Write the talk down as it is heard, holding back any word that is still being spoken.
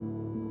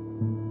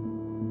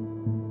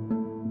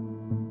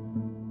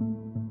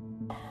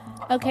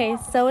Okay,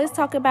 so it's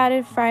Talk About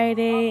It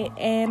Friday,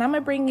 and I'm gonna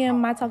bring in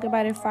my Talk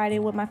About It Friday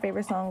with my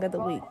favorite song of the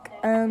week.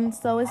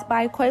 So it's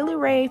by Coi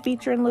Leray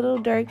featuring Lil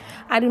Durk.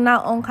 I do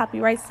not own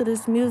copyrights to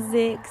this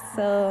music,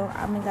 so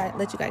I'm gonna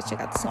let you guys check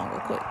out the song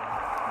real quick.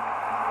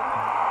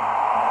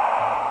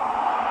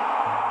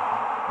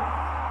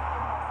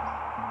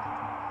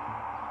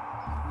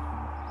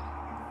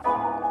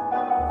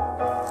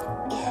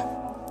 Yeah,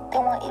 they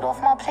wanna eat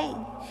off my plate.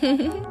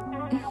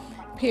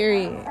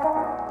 Period.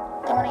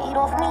 They wanna eat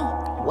off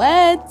me.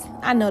 What?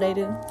 I know they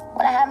do.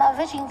 When I had my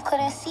vision, you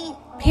couldn't see it.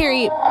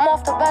 Period. I'm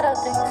off the better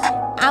things.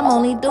 I'm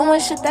only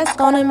doing shit that's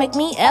gonna make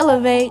me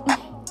elevate.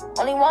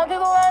 Only one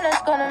people around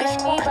that's gonna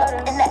make me better.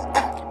 And that,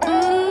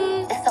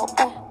 it's so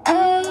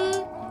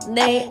boo.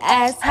 They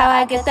ask how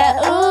I get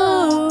that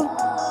ooh.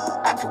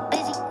 I'm too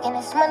busy getting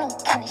this money,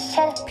 getting this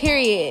cheddar.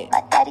 Period.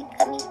 My daddy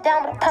cut me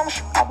down, but I promise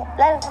you I won't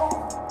let him.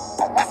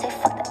 I wanna say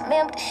fuck that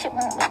man, but this shit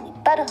won't make me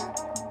better.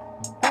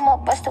 Need more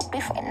breast to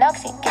beef right now,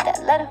 'cause you get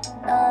that letter.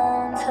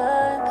 Numb to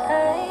the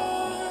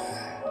pain.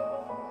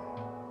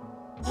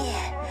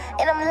 Yeah,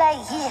 and I'm like,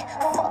 yeah,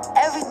 fuck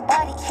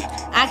everybody.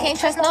 I can't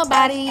trust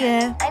nobody,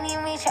 yeah. I need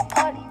me to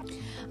party.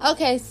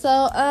 Okay,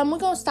 so we're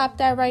gonna stop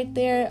that right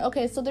there.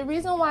 Okay, so the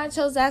reason why I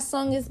chose that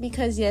song is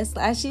because, yes,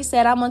 as she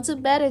said, I'm on to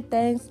better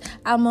things.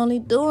 I'm only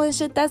doing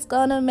shit that's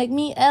gonna make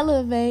me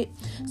elevate.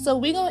 So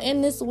we're gonna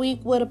end this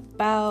week with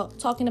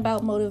talking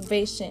about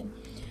motivation.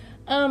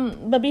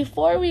 But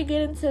before we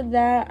get into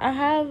that,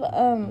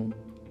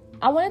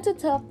 I wanted to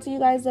talk to you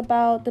guys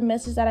about the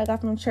message that I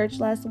got from church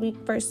last week,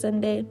 first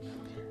Sunday,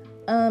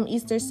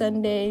 Easter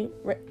Sunday,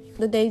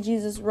 the day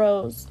Jesus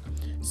rose.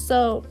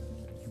 So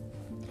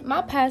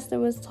my pastor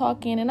was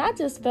talking, and I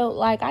just felt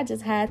like I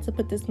just had to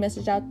put this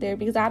message out there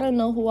because I don't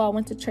know who all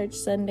went to church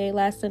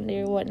last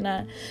Sunday or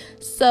whatnot.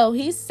 So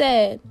he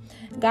said,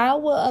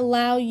 God will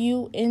allow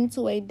you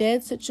into a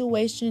dead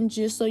situation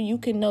just so you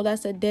can know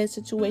that's a dead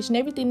situation.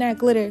 Everything that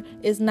glitter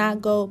is not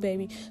gold,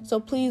 baby. So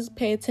please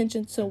pay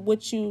attention to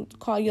what you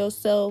call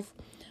yourself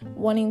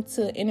wanting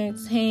to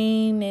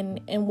entertain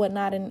and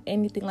whatnot and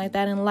anything like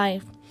that in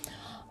life.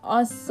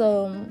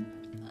 Awesome.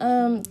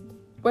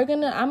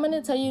 I'm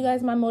gonna tell you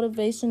guys my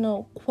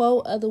motivational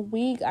quote of the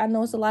week. I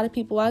know it's a lot of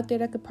people out there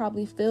that could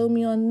probably feel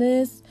me on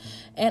this,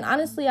 and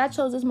honestly, I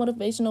chose this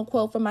motivational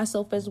quote for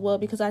myself as well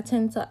because I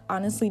tend to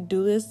honestly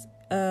do this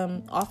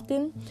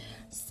often.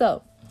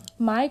 So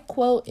my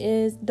quote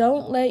is,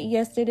 "Don't let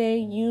yesterday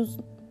use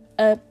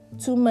up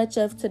too much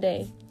of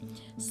today."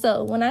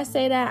 So when I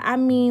say that, I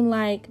mean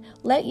like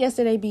let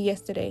yesterday be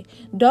yesterday.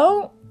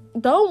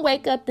 Don't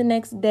wake up the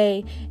next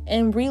day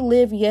and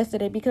relive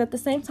yesterday, because at the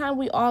same time,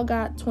 we all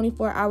got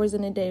 24 hours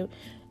in a day.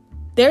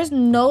 There's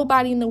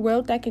nobody in the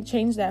world that can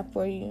change that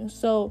for you.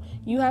 So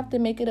you have to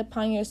make it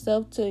upon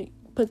yourself to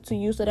put to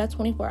use of that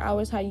 24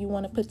 hours how you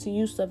want to put to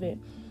use of it.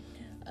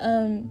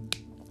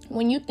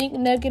 When you think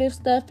negative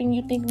stuff and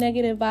you think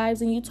negative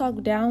vibes and you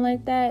talk down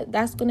like that,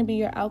 that's going to be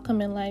your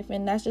outcome in life.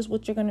 And that's just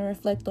what you're going to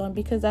reflect on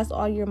because that's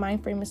all your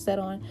mind frame is set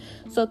on.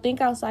 So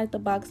think outside the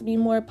box. Be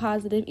more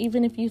positive.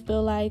 Even if you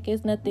feel like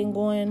it's nothing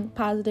going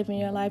positive in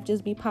your life,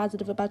 just be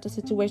positive about the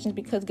situations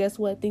because guess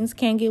what? Things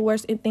can get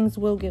worse and things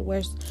will get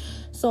worse.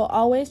 So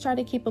always try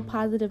to keep a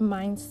positive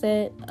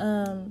mindset.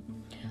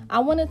 I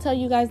want to tell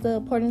you guys the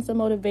importance of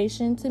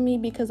motivation to me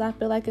because I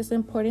feel like it's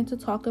important to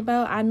talk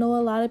about. I know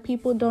a lot of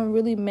people don't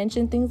really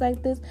mention things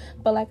like this,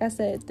 but like I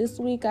said, this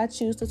week I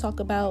choose to talk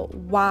about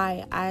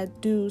why I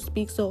do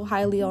speak so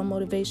highly on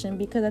motivation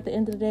because at the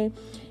end of the day,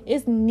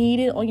 it's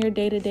needed on your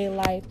day-to-day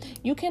life.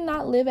 You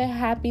cannot live a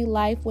happy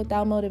life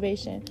without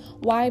motivation.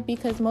 Why?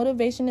 Because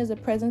motivation is a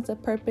presence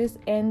of purpose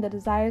and the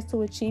desires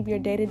to achieve your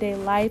day-to-day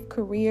life,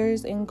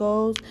 careers and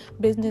goals,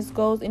 business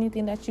goals,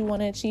 anything that you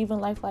want to achieve in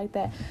life like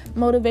that.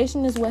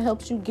 Motivation is what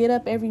helps you get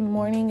up every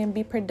morning and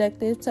be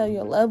productive. Tell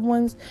your loved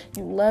ones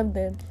you love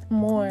them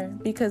more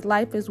because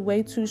life is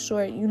way too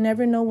short. You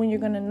never know when you're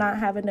going to not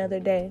have another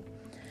day.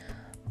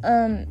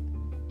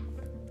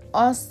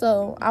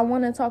 Also, I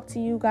want to talk to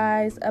you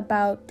guys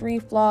about 3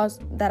 flaws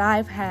that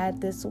I've had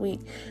this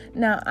week.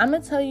 Now, I'm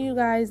going to tell you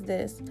guys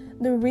this.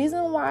 The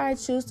reason why I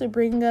choose to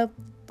bring up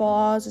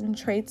flaws and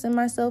traits in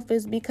myself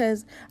is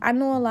because I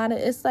know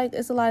it's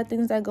a lot of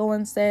things that go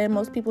unsaid.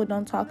 Most people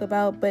don't talk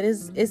about, but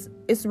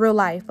it's real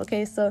life.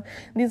 Okay, so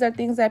these are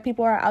things that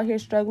people are out here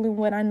struggling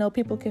with. I know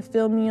people can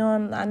feel me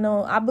on.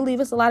 I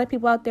believe it's a lot of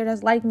people out there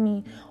that's like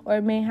me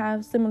or may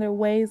have similar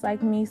ways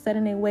like me, set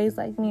in their ways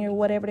like me, or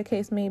whatever the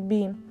case may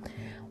be.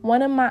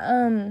 One of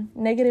my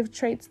negative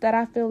traits that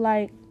I feel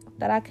like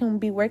that I can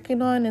be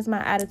working on is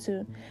my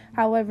attitude.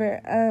 However,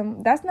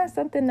 that's not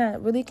something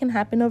that really can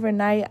happen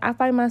overnight. I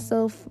find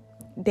myself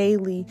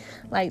daily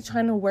like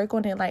trying to work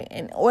on it. Like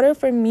in order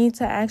for me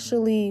to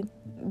actually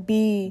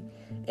be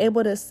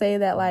able to say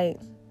that like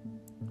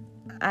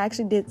I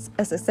actually did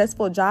a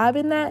successful job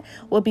in that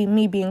will be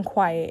me being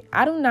quiet.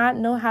 I do not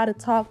know how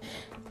to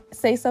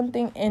say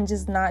something and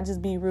just not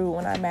just be rude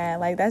when I'm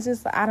mad. Like that's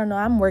just, I don't know.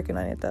 I'm working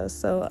on it though.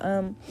 So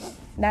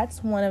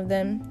that's one of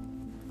them.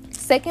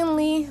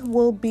 Secondly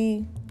will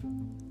be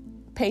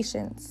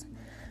patience.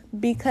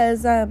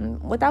 because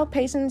without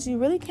patience, you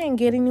really can't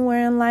get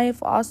anywhere in life.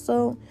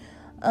 Also,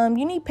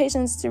 you need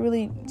patience to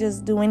really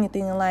just do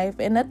anything in life,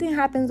 and nothing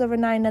happens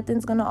overnight.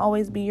 Nothing's gonna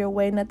always be your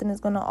way. Nothing is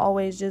gonna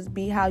always just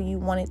be how you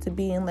want it to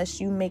be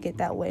unless you make it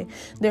that way.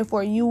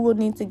 Therefore, you will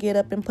need to get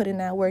up and put in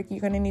that work.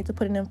 You're gonna need to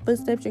put in them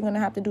footsteps. You're gonna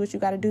have to do what you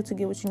gotta do to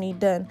get what you need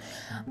done.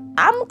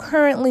 I'm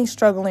currently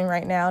struggling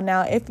right now.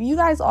 Now, if you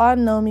guys all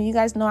know me, you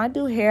guys know I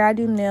do hair, I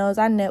do nails,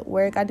 I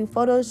network, I do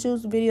photo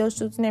shoots, video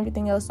shoots, and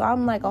everything else. So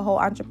I'm like a whole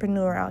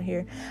entrepreneur out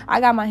here. I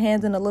got my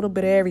hands in a little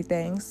bit of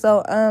everything.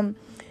 So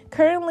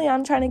currently,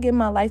 I'm trying to get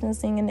my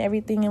licensing and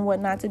everything and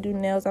whatnot to do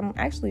nails. I'm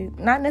actually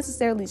not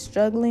necessarily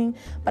struggling,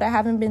 but I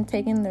haven't been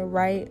taking the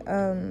right,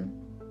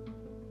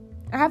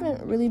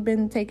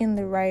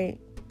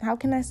 how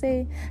can I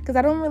say? Because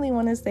I don't really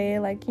want to say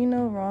it like,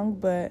 wrong,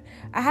 but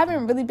I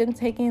haven't really been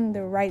taking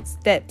the right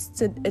steps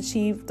to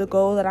achieve the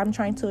goal that I'm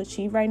trying to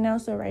achieve right now.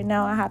 So right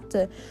now, I have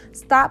to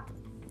stop,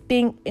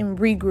 think, and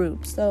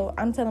regroup. So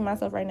I'm telling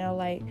myself right now,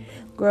 like,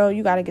 girl,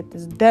 you gotta get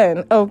this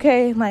done,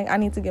 okay? Like, I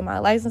need to get my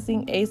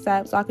licensing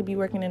ASAP so I could be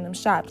working in them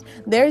shops.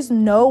 There's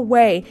no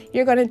way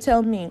you're gonna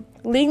tell me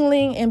Ling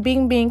Ling and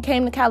Bing Bing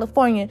came to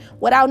California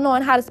without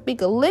knowing how to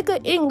speak a lick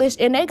of English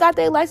and they got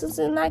their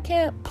licensing and I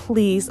can't?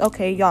 Please,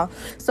 okay, y'all.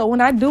 So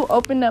when I do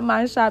open up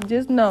my shop,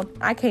 just know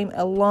I came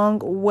a long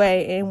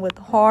way, and with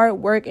hard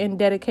work and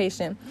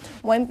dedication.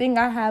 One thing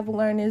I have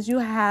learned is you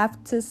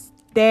have to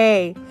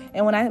stay.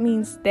 And when I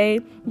mean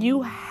stay,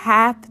 you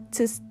have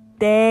to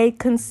stay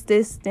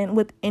consistent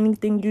with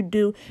anything you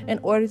do in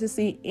order to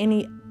see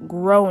any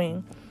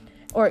growing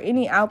or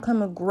any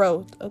outcome of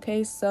growth.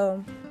 Okay,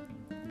 so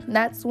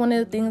that's one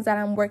of the things that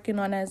I'm working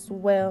on as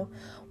well.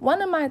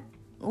 One of my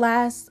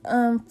last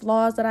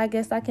flaws that I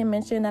guess I can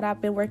mention that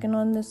I've been working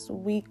on this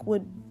week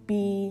would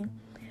be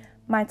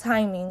my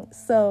timing.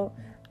 So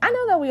I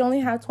know that we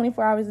only have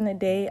 24 hours in a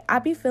day. I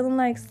be feeling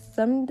like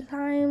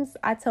sometimes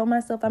I tell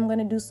myself I'm going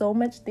to do so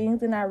much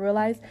things and I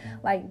realize,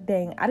 like,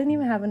 dang, I didn't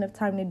even have enough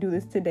time to do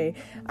this today.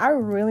 I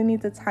really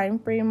need to time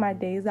frame my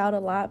days out a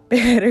lot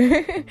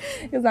better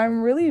because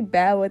I'm really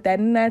bad with that.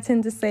 And I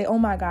tend to say, oh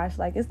my gosh,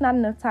 like, it's not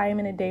enough time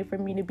in a day for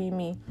me to be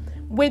me.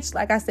 Which,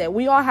 like I said,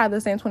 we all have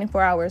the same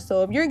 24 hours.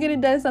 So if you're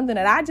getting done something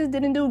that I just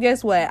didn't do,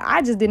 guess what?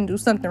 I just didn't do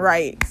something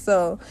right.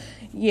 So,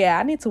 yeah,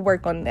 I need to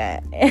work on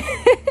that.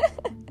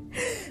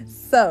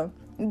 So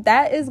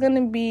that is going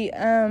to be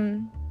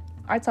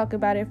I Talk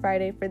About It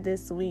Friday for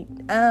this week.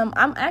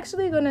 I'm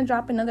actually going to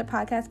drop another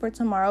podcast for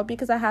tomorrow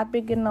because I have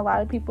been getting a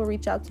lot of people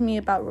reach out to me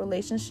about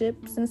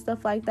relationships and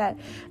stuff like that.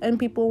 And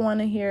people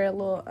want to hear a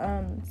little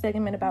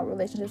segment about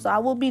relationships. So I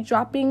will be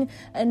dropping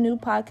a new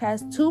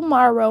podcast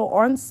tomorrow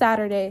on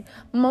Saturday,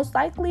 most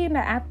likely in the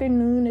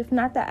afternoon, if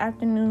not the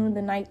afternoon,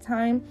 the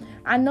nighttime.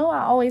 I know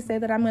I always say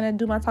that I'm going to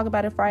do my Talk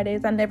About It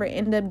Fridays. I never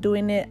end up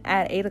doing it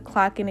at 8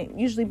 o'clock and it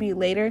usually be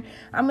later.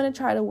 I'm going to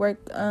try to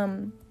work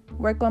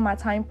on my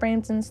time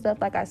frames and stuff,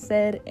 like I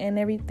said, and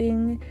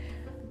everything.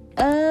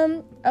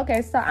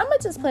 Okay, so I'm gonna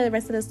just play the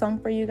rest of the song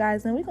for you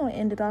guys and we're gonna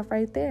end it off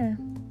right there.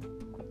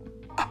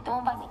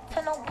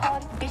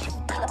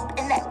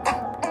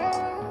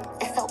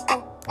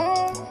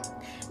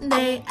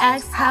 They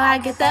ask how I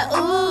get that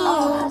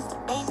ooh.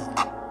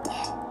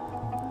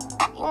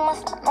 You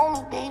must know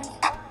me, baby.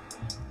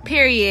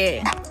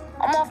 Period.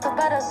 I'm off the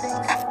better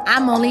things.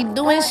 I'm only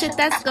doing shit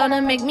that's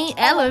gonna make me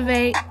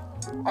elevate.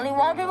 Only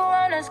one people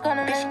around that's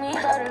gonna make me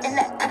better.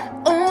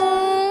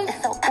 Ooh.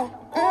 It's so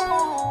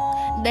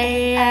ooh.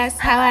 They ask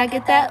how I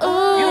get that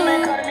ooh. You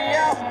been cutting me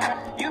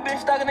out. You been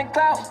stuck in the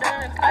cloud.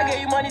 I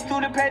gave you money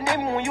through the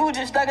pandemic when you was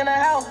just stuck in the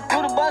house.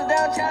 Do the bust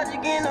down challenge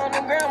again on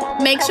the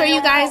ground. Make sure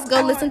you guys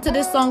go listen to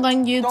this song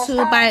on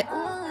YouTube by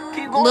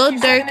Lil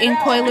Durk and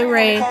Coi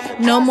Leray.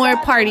 No More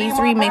Parties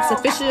remix.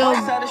 Official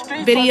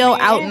video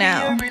out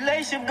now.